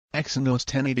exynos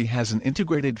 1080 has an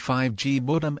integrated 5G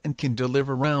modem and can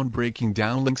deliver groundbreaking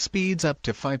downlink speeds up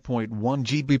to 5.1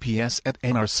 Gbps at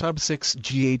NR sub-6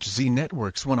 GHz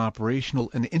networks when operational.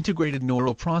 An integrated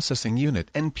neural processing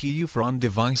unit (NPU) for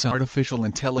on-device artificial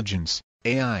intelligence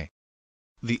 (AI).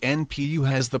 The NPU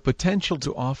has the potential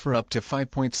to offer up to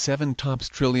 5.7 TOPS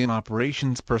trillion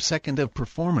operations per second of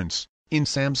performance, in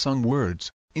Samsung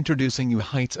words, introducing new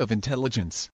heights of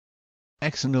intelligence.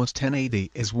 Exynos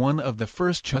 1080 is one of the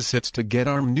first chipsets to get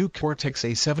ARM new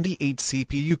Cortex-A78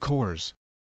 CPU cores.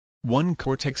 One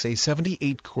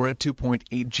Cortex-A78 core at 2.8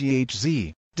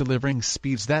 GHz, delivering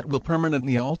speeds that will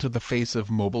permanently alter the face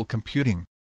of mobile computing.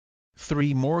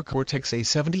 3 more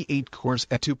Cortex-A78 cores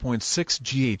at 2.6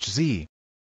 GHz.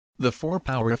 The 4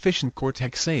 power-efficient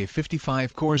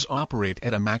Cortex-A55 cores operate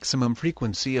at a maximum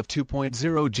frequency of 2.0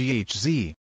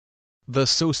 GHz. The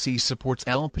SoC supports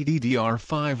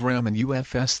LPDDR5 RAM and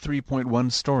UFS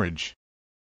 3.1 storage.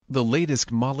 The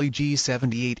latest Mali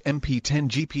G78 MP10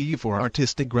 GPU for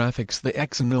artistic graphics. The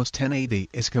Exynos 1080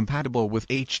 is compatible with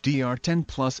HDR10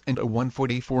 Plus and a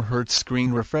 144Hz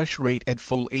screen refresh rate at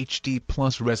Full HD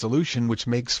Plus resolution, which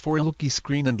makes for a silky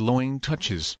screen and glowing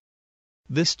touches.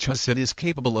 This chipset is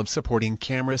capable of supporting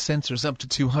camera sensors up to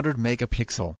 200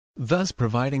 megapixel, thus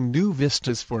providing new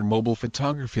vistas for mobile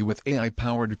photography with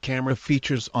AI-powered camera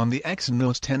features on the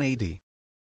Exynos 1080.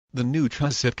 The new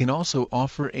chipset can also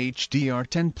offer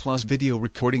HDR10 Plus video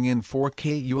recording in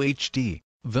 4K UHD,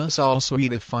 thus also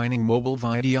redefining mobile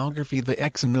videography. The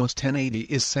Exynos 1080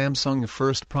 is Samsung's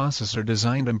first processor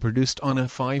designed and produced on a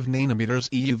 5nm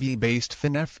EUV-based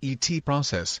FinFET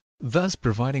process, thus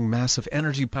providing massive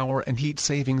energy power and heat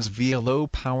savings via low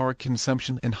power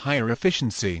consumption and higher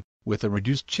efficiency, with a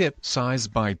reduced chip size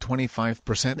by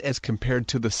 25% as compared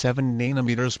to the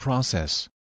 7nm process.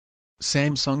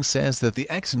 Samsung says that the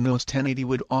Exynos 1080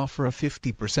 would offer a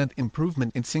 50%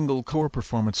 improvement in single-core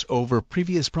performance over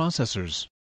previous processors.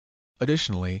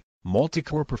 Additionally,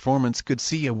 multi-core performance could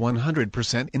see a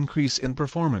 100% increase in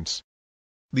performance.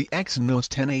 The Exynos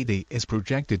 1080 is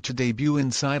projected to debut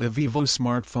inside a Vivo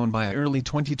smartphone by early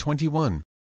 2021.